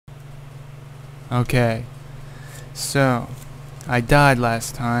Okay. So, I died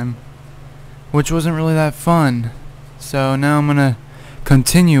last time, which wasn't really that fun. So now I'm gonna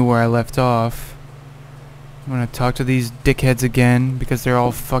continue where I left off. I'm gonna talk to these dickheads again because they're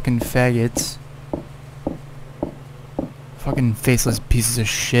all fucking faggots. Fucking faceless pieces of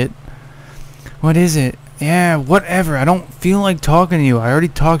shit. What is it? Yeah, whatever. I don't feel like talking to you. I already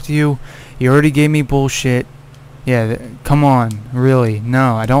talked to you. You already gave me bullshit. Yeah, come on. Really.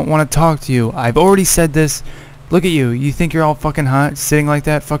 No, I don't want to talk to you. I've already said this. Look at you. You think you're all fucking hot? Sitting like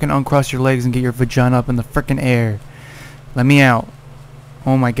that? Fucking uncross your legs and get your vagina up in the frickin' air. Let me out.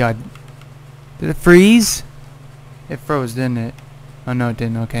 Oh my god. Did it freeze? It froze, didn't it? Oh no, it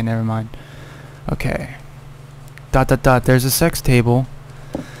didn't. Okay, never mind. Okay. ... There's a sex table.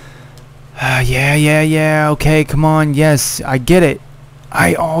 Yeah. Okay, come on. Yes, I get it.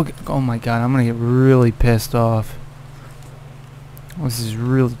 Oh my god, I'm gonna get really pissed off. This is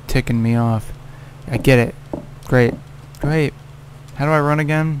really ticking me off. I get it. Great. How do I run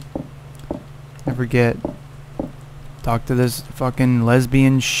again? I forget. Talk to this fucking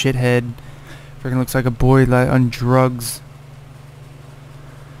lesbian shithead. Freaking looks like a boy on drugs.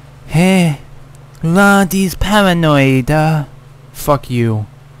 Hey, Lottie's paranoid. Fuck you.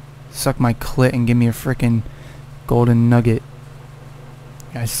 Suck my clit and give me a frickin' golden nugget.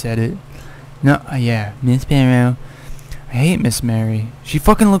 I said it. No, yeah, Miss Barrow. I hate Miss Mary. She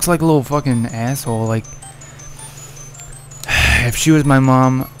fucking looks like a little fucking asshole. Like, if she was my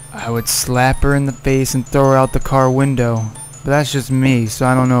mom, I would slap her in the face and throw her out the car window. But that's just me, so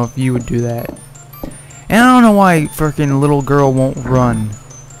I don't know if you would do that. And I don't know why frickin' little girl won't run.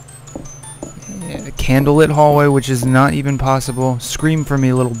 Yeah, a candlelit hallway, which is not even possible. Scream for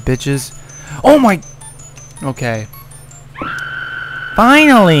me, little bitches. Oh my... Okay.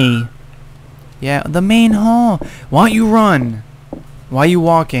 Finally! Yeah, the main hall. Why don't you run? Why are you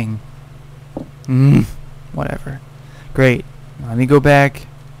walking? Whatever. Great. Let me go back.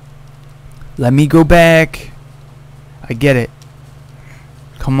 I get it.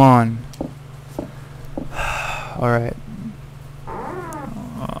 Come on. Alright.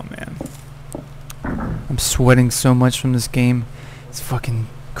 Oh, man. I'm sweating so much from this game. It's fucking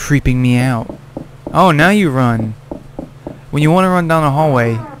creeping me out. Oh, now you run. When you want to run down a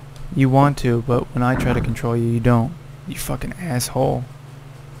hallway, you want to, but when I try to control you, you don't. You fucking asshole.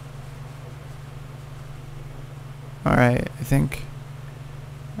 Alright, I think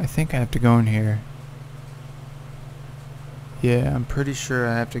I have to go in here. Yeah, I'm pretty sure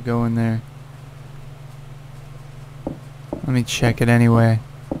I have to go in there. Let me check it anyway.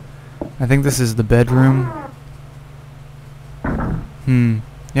 I think this is the bedroom.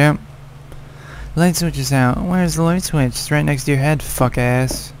 Yep. Light switch is out. Where's the light switch? It's right next to your head, fuck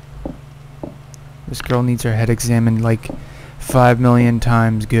ass. This girl needs her head examined like 5 million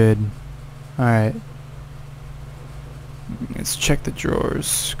times good. Alright. Let's check the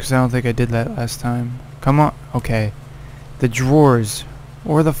drawers, because I don't think I did that last time. Come on. Okay. The drawers.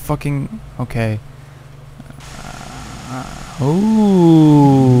 Or the fucking... Okay.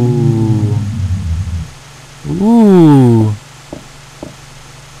 Ooh. Ooh.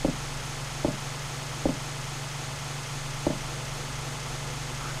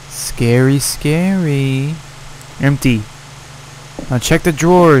 Scary. Empty. Now check the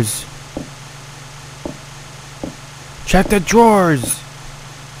drawers. Check the drawers.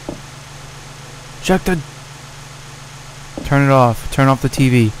 Turn it off. Turn off the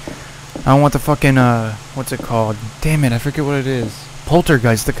TV. I don't want the fucking, what's it called? Damn it, I forget what it is.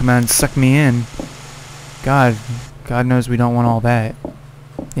 Poltergeist to come out and suck me in. God knows we don't want all that.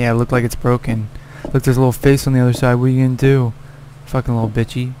 Yeah, it looked like it's broken. Look, there's a little face on the other side. What are you gonna do? Fucking little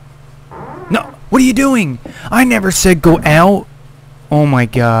bitchy. No! What are you doing? I never said go out! Oh my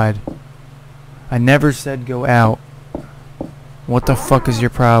god. I never said go out. What the fuck is your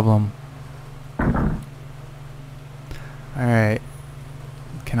problem? Alright.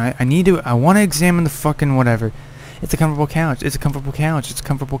 I want to examine the fucking whatever. It's a comfortable couch.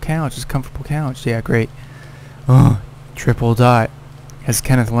 Yeah, great. Oh, triple dot. As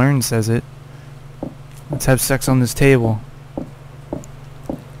Kenneth Learn says it. Let's have sex on this table.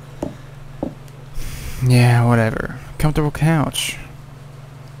 Yeah, whatever. Comfortable couch.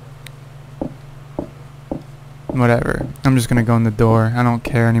 Whatever. I'm just gonna go in the door. I don't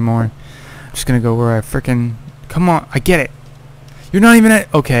care anymore. I'm just gonna go where I frickin'... Come on, I get it. You're not even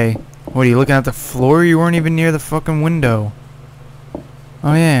at... Okay. What, are you looking at the floor? You weren't even near the fucking window.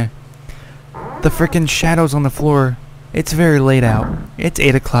 Oh, yeah. The frickin' shadows on the floor. It's very late out. It's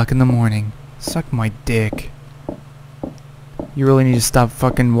 8 o'clock in the morning. Suck my dick. You really need to stop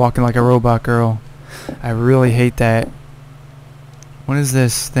fucking walking like a robot, girl. I really hate that. What is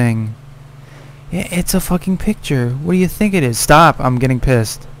this thing? Yeah, it's a fucking picture. What do you think it is? Stop! I'm getting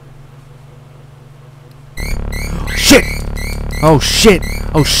pissed. Shit! Oh shit!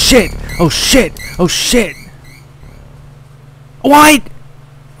 Oh shit! Oh shit! Oh shit! What?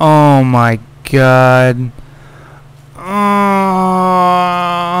 Oh my god.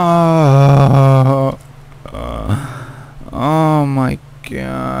 Oh my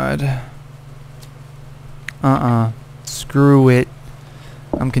god. Screw it.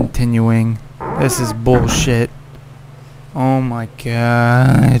 I'm continuing. This is bullshit. Oh my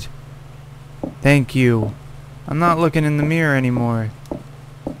god. Thank you. I'm not looking in the mirror anymore.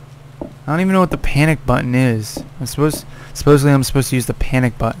 I don't even know what the panic button is. Supposedly I'm supposed to use the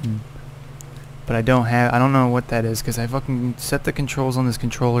panic button. But I don't know what that is because I fucking set the controls on this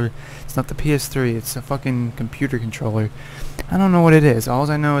controller. It's not the PS3, it's a fucking computer controller. I don't know what it is. All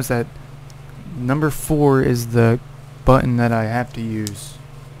I know is that number 4 is the button that I have to use.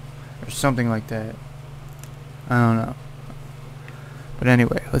 Or something like that. I don't know. But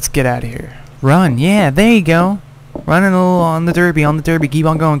anyway, let's get out of here. Run, yeah, there you go. Running a little on the derby, keep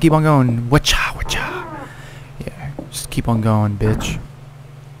on going, Wacha, wacha. Yeah, just keep on going, bitch.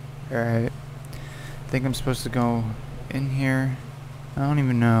 Alright. I think I'm supposed to go in here. I don't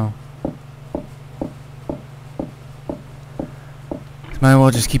even know. Might as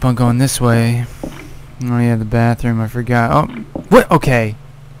well just keep on going this way. Oh yeah, the bathroom, I forgot. Oh, what? Okay.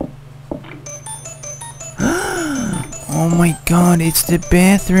 Oh my god, it's the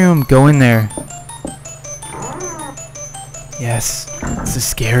bathroom. Go in there. Yes, it's the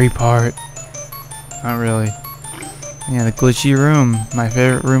scary part. Not really. Yeah, the glitchy room. My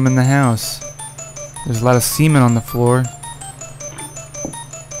favorite room in the house. There's a lot of semen on the floor.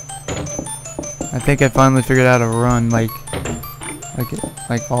 I think I finally figured out how to run, like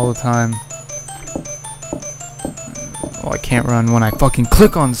all the time. Oh, I can't run when I fucking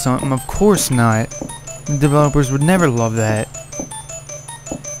click on something. Of course not. The developers would never love that.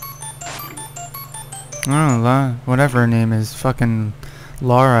 I don't know, whatever her name is. Fucking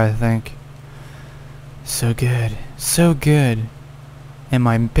Laura, I think. So good. So good. And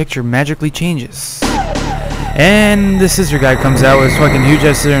my picture magically changes. And the scissor guy comes out with his fucking huge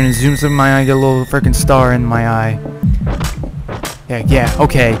ass scissor and zooms in my eye, get a little freaking star in my eye. Yeah,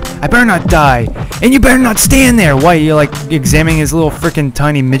 okay. I better not die. And you better not stand there. Why, you're like examining his little freaking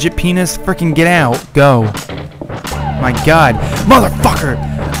tiny midget penis? Freaking get out. Go. My god. Motherfucker!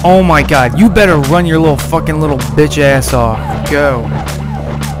 Oh my god. You better run your little fucking little bitch ass off. Go.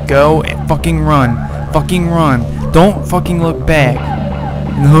 Go and fucking run. Fucking run. Don't fucking look back.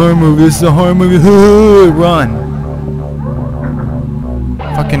 In the horror movie, this is a horror movie. Run.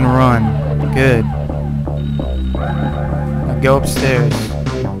 Fucking run. Good. Now go upstairs.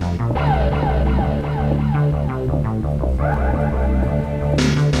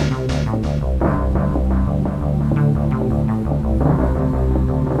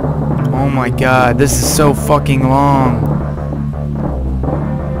 Oh my god, this is so fucking long.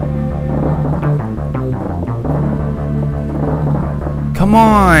 Come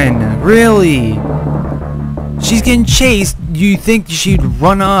on, really? She's getting chased. You think she'd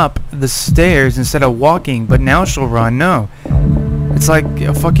run up the stairs instead of walking, but now she'll run. No. It's like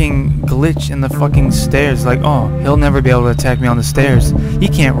a fucking glitch in the fucking stairs. Like, oh, he'll never be able to attack me on the stairs. He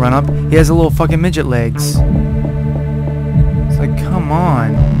can't run up. He has a little fucking midget legs. It's like, come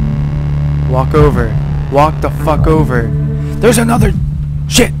on. Walk over. Walk the fuck over. There's another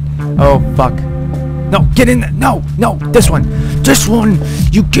shit. Oh, fuck. No, get in there. No, no, this one. This one.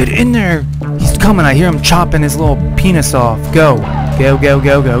 You get in there. He's coming. I hear him chopping his little penis off. Go. Go, go,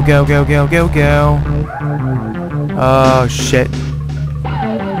 go, go, go, go, go, go, go. Oh, shit.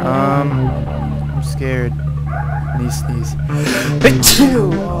 I'm scared. Sneeze.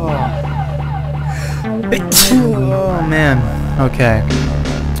 Oh, man. Okay.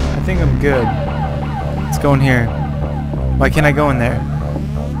 I think I'm good. Let's go in here. Why can't I go in there?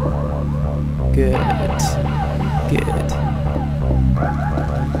 Good. Good.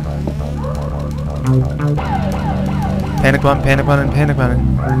 Panic button, panic button, panic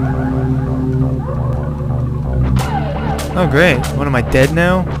button. Oh great. What, am I dead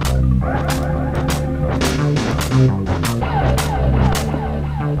now?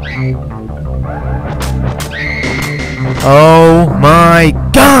 Oh my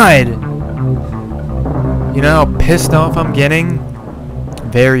god! You know how pissed off I'm getting?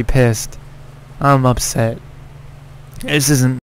 Very pissed. I'm upset. This isn't